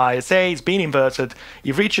the ISA, it's been inverted,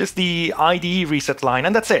 it reaches the IDE reset line,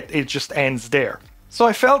 and that's it. It just ends there. So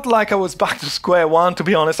I felt like I was back to square one, to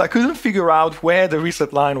be honest. I couldn't figure out where the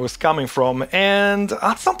reset line was coming from, and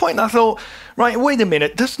at some point I thought, right, wait a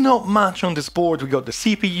minute, there's not much on this board. We got the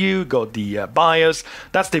CPU, got the BIOS,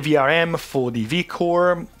 that's the VRM for the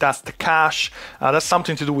VCore, that's the cache, that's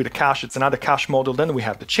something to do with the cache, it's another cache model. Then we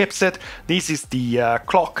have the chipset, this is the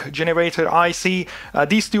clock generator IC,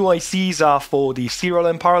 these two ICs are for the serial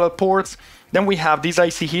and parallel ports. Then we have this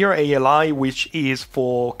IC here, ALI, which is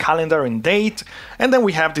for calendar and date. And then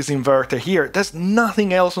we have this inverter here. There's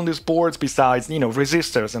nothing else on these boards besides, you know,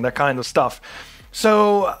 resistors and that kind of stuff.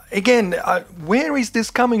 So again, where is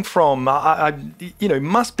this coming from? You know, it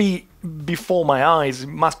must be before my eyes. It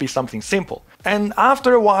must be something simple. And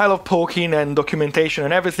after a while of poking and documentation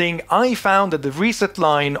and everything, I found that the reset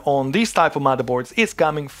line on this type of motherboards is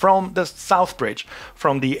coming from the south bridge,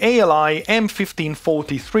 from the ALI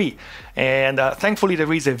M1543. And thankfully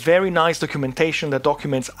there is a very nice documentation that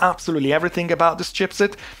documents absolutely everything about this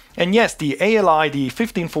chipset. And yes, the ALI, the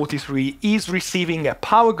 1543, is receiving a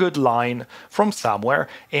power good line from somewhere,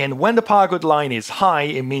 and when the power good line is high,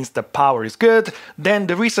 it means the power is good, then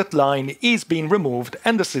the reset line is being removed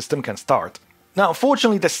and the system can start. Now,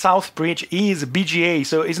 fortunately, the south bridge is BGA,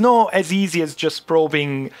 so it's not as easy as just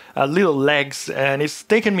probing little legs, and it's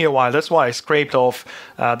taken me a while. That's why I scraped off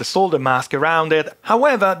the solder mask around it.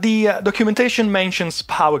 However, the documentation mentions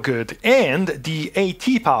power good, and the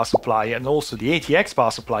AT power supply and also the ATX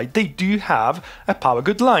power supply, they do have a power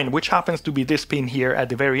good line, which happens to be this pin here at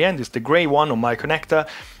the very end. It's the gray one on my connector.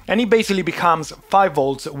 And it basically becomes 5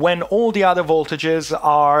 volts when all the other voltages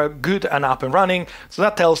are good and up and running. So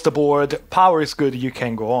that tells the board, power is good, you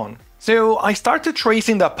can go on. So I started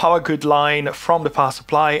tracing that power good line from the power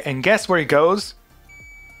supply, and guess where it goes?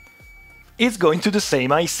 It's going to the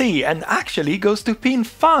same IC, and actually goes to pin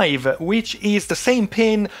 5, which is the same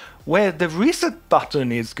pin where the reset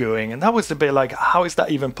button is going. And that was a bit like, how is that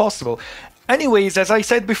even possible? Anyways, as I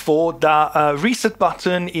said before, the reset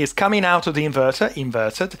button is coming out of the inverter,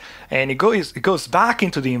 inverted, and it goes back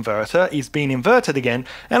into the inverter, it's being inverted again,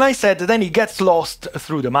 and I said that then it gets lost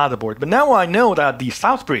through the motherboard. But now I know that the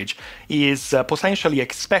south bridge is potentially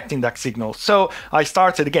expecting that signal, so I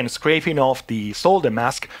started again scraping off the solder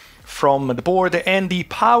mask from the board, and the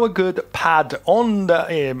power good pad on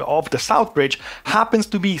the of the south bridge happens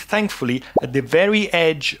to be thankfully at the very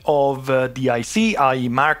edge of the IC. I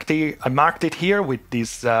marked it here with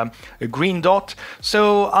this green dot.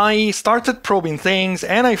 So I started probing things,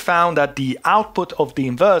 and I found that the output of the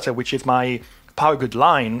inverter, which is my power good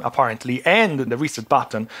line apparently, and the reset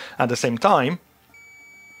button at the same time,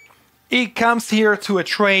 it comes here to a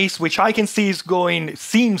trace which I can see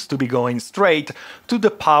seems to be going straight to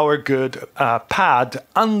the power good pad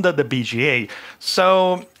under the BGA.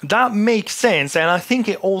 So that makes sense, and I think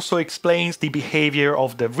it also explains the behavior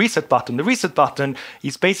of the reset button. The reset button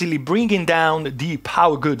is basically bringing down the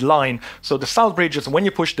power good line. So the south bridge, when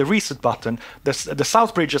you push the reset button, the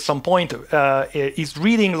south bridge at some point is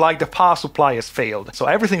reading like the power supply has failed. So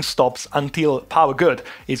everything stops until power good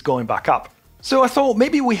is going back up. So I thought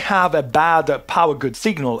maybe we have a bad power good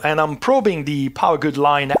signal, and I'm probing the power good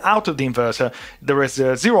line out of the inverter. There is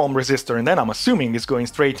a 0 ohm resistor, and then I'm assuming it's going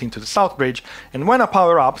straight into the south bridge. And when I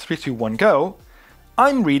power up, 3, 2, 1, go,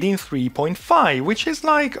 I'm reading 3.5, which is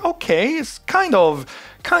like, okay, it's kind of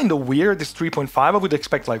weird. It's 3.5. I would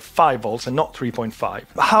expect like 5 volts and not 3.5.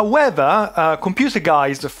 However, computer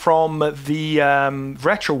guys from the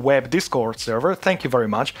RetroWeb Discord server, thank you very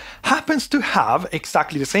much, happens to have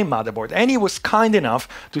exactly the same motherboard, and he was kind enough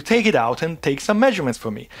to take it out and take some measurements for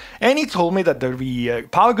me. And he told me that the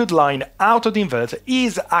power good line out of the inverter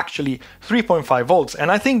is actually 3.5 volts,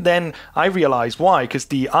 and I think then I realized why, because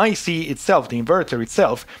the IC itself, the inverter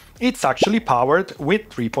itself, it's actually powered with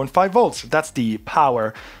 3.5 volts. That's the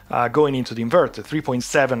power going into the inverter,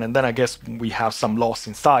 3.7, and then I guess we have some loss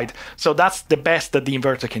inside. So that's the best that the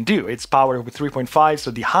inverter can do. It's powered with 3.5,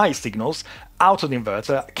 so the high signals out of the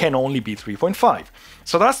inverter can only be 3.5.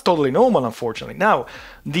 So that's totally normal, unfortunately. Now,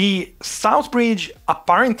 the south bridge,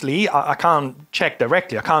 apparently, I can't check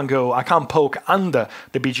directly, I can't poke under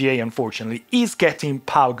the BGA, unfortunately, is getting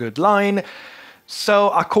power good line. So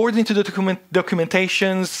according to the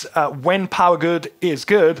documentations, when power good is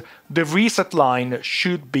good, the reset line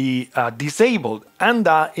should be disabled, and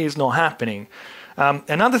that is not happening.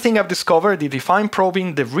 Another thing I've discovered is if I'm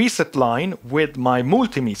probing the reset line with my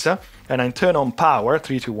multimeter and I turn on power,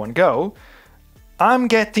 3, 2, 1, go, I'm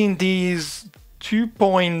getting these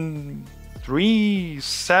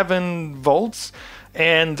 2.37 volts.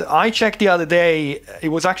 And I checked the other day, it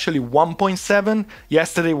was actually 1.7,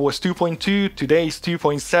 yesterday was 2.2, today is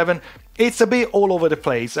 2.7. It's a bit all over the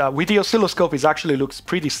place. With the oscilloscope, it actually looks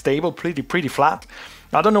pretty stable, pretty flat.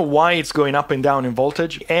 I don't know why it's going up and down in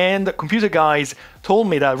voltage, and computer guys told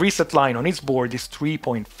me that reset line on its board is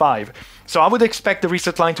 3.5. So I would expect the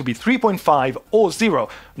reset line to be 3.5 or 0,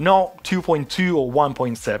 not 2.2 or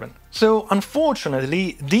 1.7. So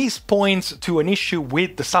unfortunately, this points to an issue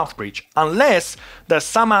with the south bridge, unless there's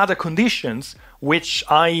some other conditions which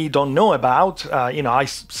I don't know about. I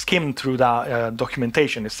skimmed through the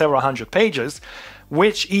documentation, it's several hundred pages,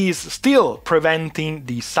 which is still preventing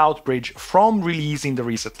the south bridge from releasing the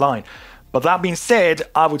reset line. But that being said,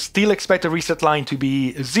 I would still expect the reset line to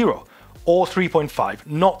be 0 or 3.5,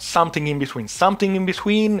 not something in between. Something in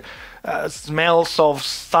between smells of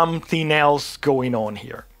something else going on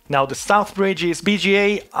here. Now the south bridge is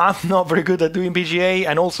BGA. I'm not very good at doing BGA,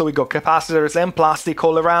 and also we got capacitors and plastic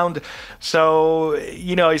all around. So,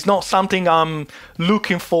 it's not something I'm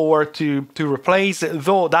looking forward to replace,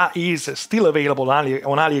 though that is still available on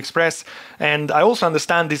AliExpress. And I also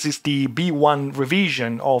understand this is the B1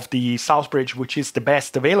 revision of the south bridge, which is the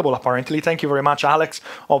best available apparently. Thank you very much, Alex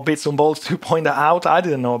of Bits and Bolts, to point that out. I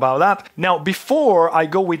didn't know about that. Now, before I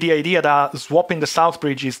go with the idea that swapping the south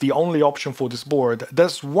bridge is the only option for this board,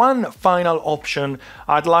 there's one final option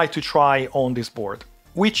I'd like to try on this board,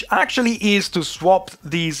 which actually is to swap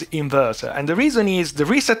these inverter. And the reason is the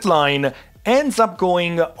reset line ends up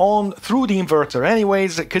going on through the inverter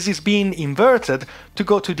anyways, because it's being inverted to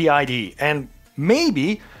go to the IDE. And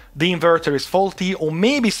maybe the inverter is faulty, or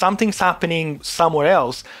maybe something's happening somewhere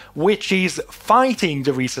else which is fighting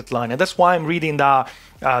the reset line. And that's why I'm reading the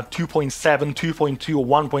 2.7, 2.2 or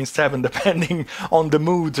 1.7 depending on the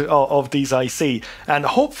mood of these IC. And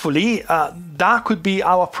hopefully that could be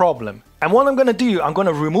our problem. And what I'm going to do, I'm going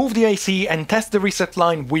to remove the AC and test the reset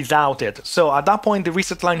line without it. So at that point, the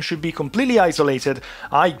reset line should be completely isolated.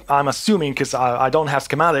 I'm assuming, because I don't have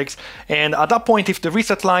schematics. And at that point, if the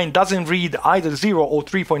reset line doesn't read either 0 or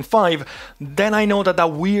 3.5, then I know that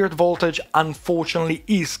that weird voltage, unfortunately,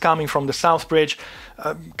 is coming from the south bridge,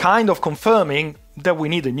 kind of confirming that we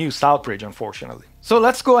need a new south bridge, unfortunately. So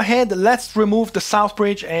let's go ahead, let's remove the south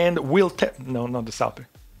bridge and we'll no, not the south bridge.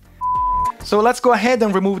 So let's go ahead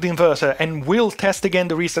and remove the inverter and we'll test again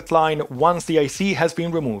the reset line once the IC has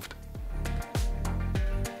been removed.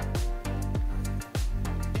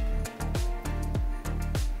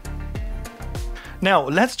 Now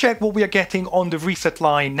let's check what we are getting on the reset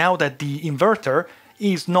line now that the inverter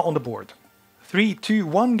is not on the board. 3, 2,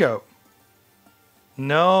 1, go.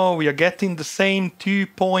 No, we are getting the same 2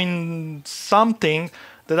 point something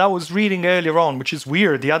that I was reading earlier on, which is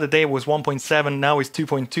weird. The other day was 1.7, now it's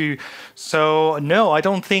 2.2. So no, I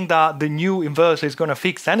don't think that the new inverter is going to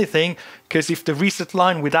fix anything, because if the reset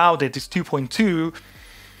line without it is 2.2,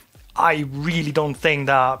 I really don't think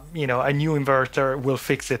that, you know, a new inverter will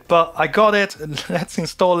fix it. But I got it, let's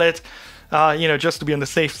install it, you know, just to be on the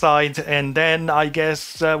safe side. And then I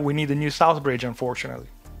guess we need a new south bridge, unfortunately.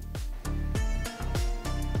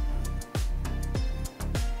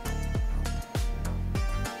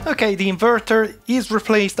 Okay, the inverter is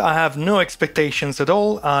replaced. I have no expectations at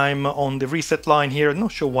all. I'm on the reset line here.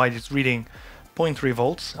 Not sure why it's reading 0.3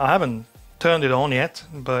 volts. I haven't turned it on yet,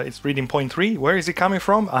 but it's reading 0.3. Where is it coming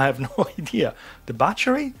from? I have no idea. The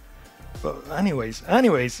battery? But anyways,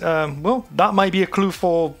 well, that might be a clue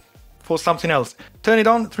for something else. Turn it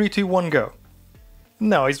on, 3, 2, 1, go.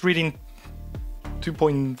 No, it's reading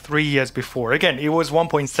 2.3 as before. Again, it was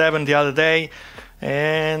 1.7 the other day.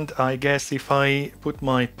 And I guess if I put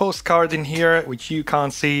my postcard in here, which you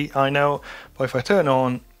can't see, I know, but if I turn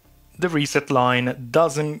on, the reset line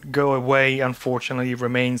doesn't go away, unfortunately, it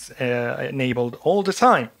remains enabled all the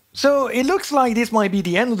time. So it looks like this might be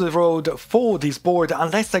the end of the road for this board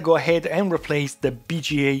unless I go ahead and replace the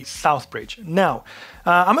BGA South Bridge. Now,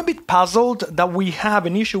 I'm a bit puzzled that we have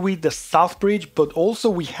an issue with the South Bridge, but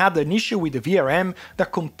also we had an issue with the VRM. They're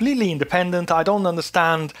completely independent. I don't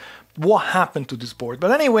understand what happened to this board.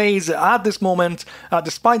 But anyways, at this moment,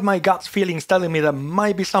 despite my gut feelings telling me there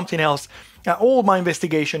might be something else, all my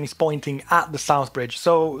investigation is pointing at the South Bridge.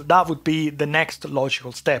 So that would be the next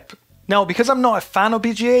logical step. Now, because I'm not a fan of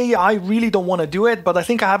BGA, I really don't want to do it, but I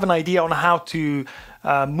think I have an idea on how to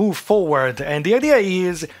move forward. And the idea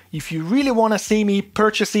is, if you really want to see me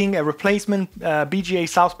purchasing a replacement BGA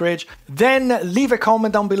South Bridge, then leave a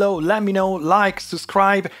comment down below, let me know, like,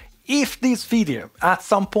 subscribe. If this video at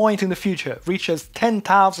some point in the future reaches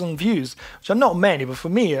 10,000 views, which are not many, but for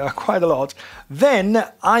me are quite a lot, then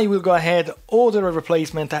I will go ahead, order a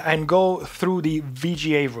replacement and go through the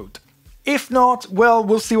VGA route. If not, well,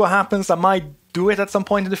 we'll see what happens. I might do it at some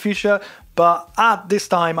point in the future, but at this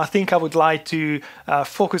time I think I would like to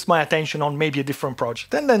focus my attention on maybe a different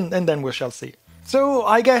project, and then we shall see. So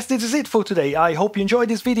I guess this is it for today. I hope you enjoyed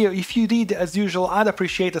this video. If you did, as usual, I'd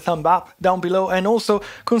appreciate a thumb up down below, and also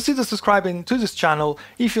consider subscribing to this channel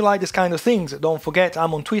if you like this kind of things. Don't forget,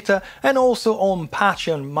 I'm on Twitter and also on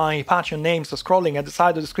Patreon. My Patreon names are scrolling at the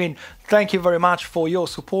side of the screen. Thank you very much for your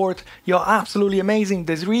support. You're absolutely amazing.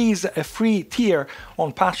 There is a free tier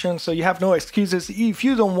on Patreon, so you have no excuses. If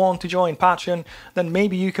you don't want to join Patreon, then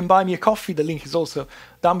maybe you can buy me a coffee. The link is also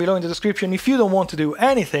down below in the description. If you don't want to do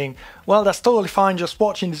anything, well, that's totally fine. Just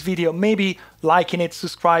watching this video, maybe liking it,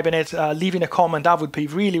 subscribing it, leaving a comment, that would be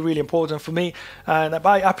really, really important for me. And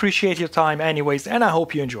I appreciate your time anyways, and I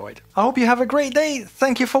hope you enjoyed. I hope you have a great day.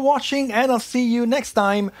 Thank you for watching, and I'll see you next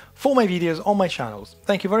time for my videos on my channels.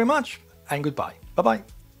 Thank you very much, and goodbye. Bye-bye.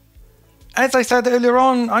 As I said earlier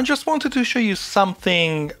on, I just wanted to show you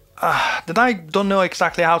something that I don't know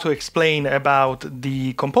exactly how to explain about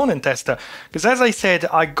the component tester, because as I said,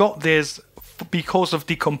 I got this because of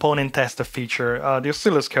the component tester feature, the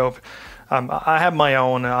oscilloscope. I have my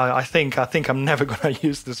own. I think I'm never gonna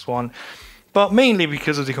use this one, but mainly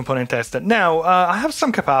because of the component tester. Now I have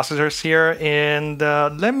some capacitors here, and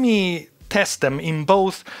let me test them in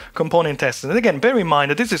both component testers. And again, bear in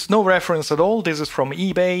mind that this is no reference at all. This is from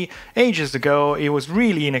eBay ages ago. It was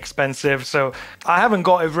really inexpensive, so I haven't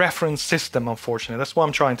got a reference system, unfortunately. That's what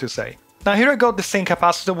I'm trying to say. Now here I got the same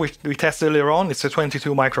capacitor which we tested earlier on. It's a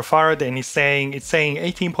 22 microfarad, and it's saying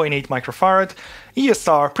 18.8 microfarad.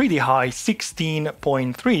 ESR pretty high,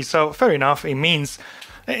 16.3. So fair enough. It means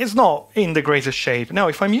it's not in the greatest shape. Now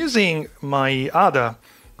if I'm using my other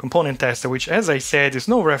component tester, which as I said is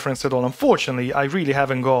no reference at all, unfortunately I really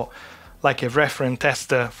haven't got like a reference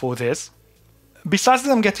tester for this. besides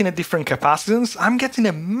that I'm getting a different capacitance, I'm getting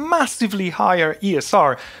a massively higher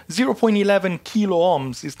ESR, 0.11 kilo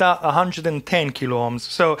ohms. Is that 110 kilo ohms?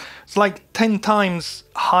 So it's like 10 times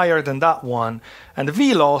higher than that one. And the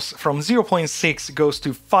V-loss from 0.6 goes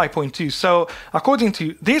to 5.2. So according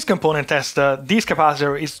to this component tester, this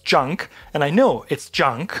capacitor is junk. And I know it's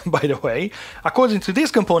junk, by the way. According to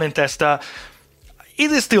this component tester,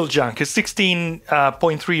 it is still junk. It's 16.3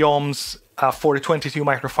 ohms for the 22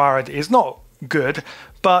 microfarad. Is not good,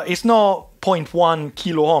 but it's not 0.1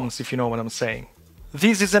 kilo ohms, if you know what I'm saying.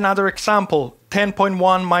 This is another example. 10.1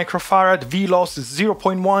 microfarad, V-loss is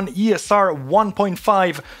 0.1, ESR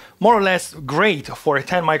 1.5, more or less great for a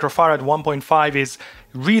 10 microfarad. 1.5 is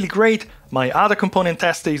really great. My other component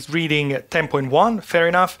tester is reading 10.1, fair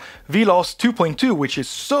enough. V-loss 2.2, which is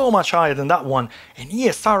so much higher than that one. And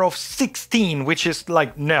ESR of 16, which is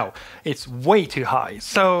like, no, it's way too high.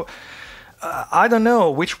 So I don't know,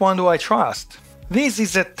 which one do I trust? This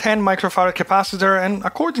is a 10 microfarad capacitor, and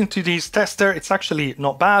according to this tester, it's actually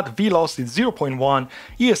not bad. V-loss is 0.1,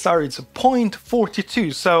 ESR is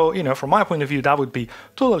 0.42, so, you know, from my point of view, that would be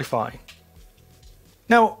totally fine.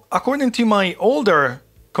 Now, according to my older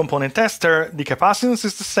component tester, the capacitance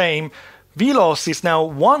is the same. V-loss is now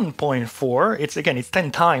 1.4, it's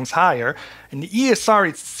 10 times higher, and the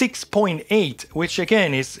ESR is 6.8, which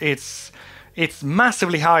again it's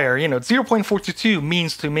massively higher. You know, 0.42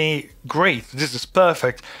 means to me, great, this is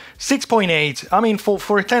perfect. 6.8, I mean,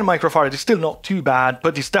 for a 10 microfarad, it's still not too bad,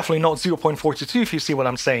 but it's definitely not 0.42 if you see what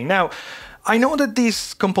I'm saying. Now, I know that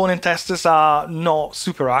these component testers are not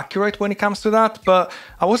super accurate when it comes to that, but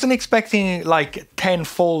I wasn't expecting like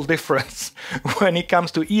 10-fold difference when it comes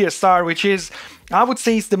to ESR, which is, I would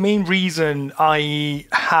say, is the main reason I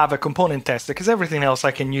have a component tester, because everything else I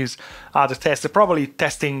can use other tester, probably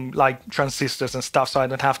testing like transistors and stuff, so I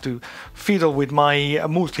don't have to fiddle with my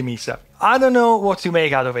multimeter. I don't know what to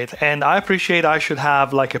make out of it, and I appreciate I should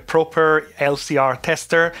have like a proper LCR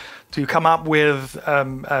tester to come up with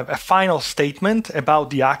a final statement about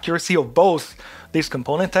the accuracy of both these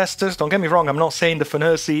component testers. Don't get me wrong, I'm not saying the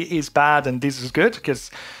FNIRSI is bad and this is good,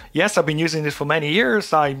 because yes, I've been using this for many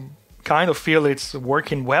years. I kind of feel it's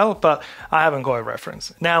working well, but I haven't got a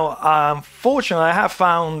reference. Now, unfortunately, I have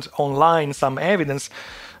found online some evidence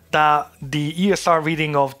that the ESR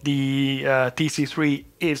reading of the TC3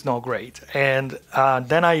 is not great. And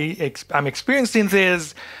then I'm experiencing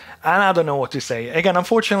this, and I don't know what to say. Again,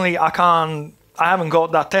 unfortunately, I haven't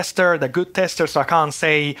got that tester, the good tester, so I can't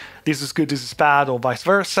say this is good, this is bad, or vice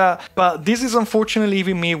versa. But this is unfortunately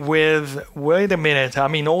leaving me with, wait a minute, I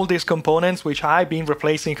mean, all these components which I've been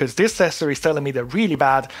replacing, because this tester is telling me they're really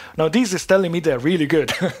bad. Now this is telling me they're really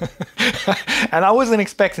good. And I wasn't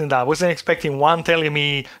expecting that. I wasn't expecting one telling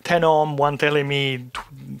me 10 ohm, one telling me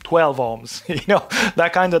 12 ohms. You know,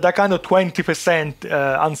 that kind of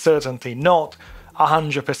 20% uncertainty, not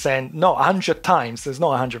 100%, no, 100 times. There's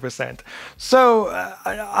not 100%. So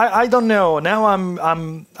I don't know. Now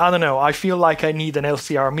I don't know. I feel like I need an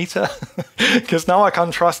LCR meter because now I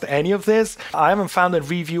can't trust any of this. I haven't found a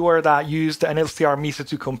reviewer that used an LCR meter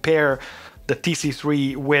to compare the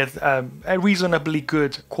TC3 with a reasonably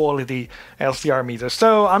good quality LCR meter.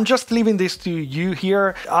 So I'm just leaving this to you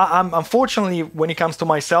here. Unfortunately, when it comes to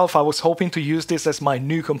myself, I was hoping to use this as my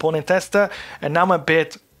new component tester, and now I'm a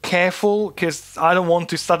bit careful because I don't want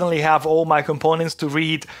to suddenly have all my components to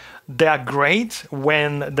read they're great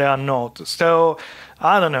when they are not. So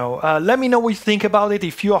I don't know. Let me know what you think about it.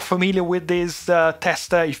 If you are familiar with this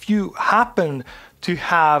tester, if you happen to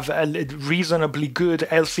have a reasonably good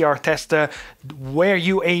LCR tester, were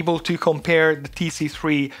you able to compare the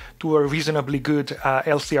TC3 to a reasonably good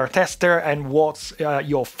LCR tester, and what's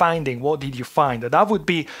your finding? What did you find? That would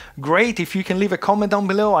be great. If you can leave a comment down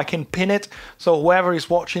below, I can pin it, so whoever is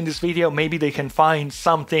watching this video, maybe they can find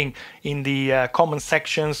something in the comment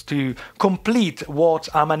sections to complete what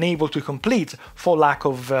I'm unable to complete for lack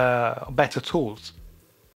of better tools.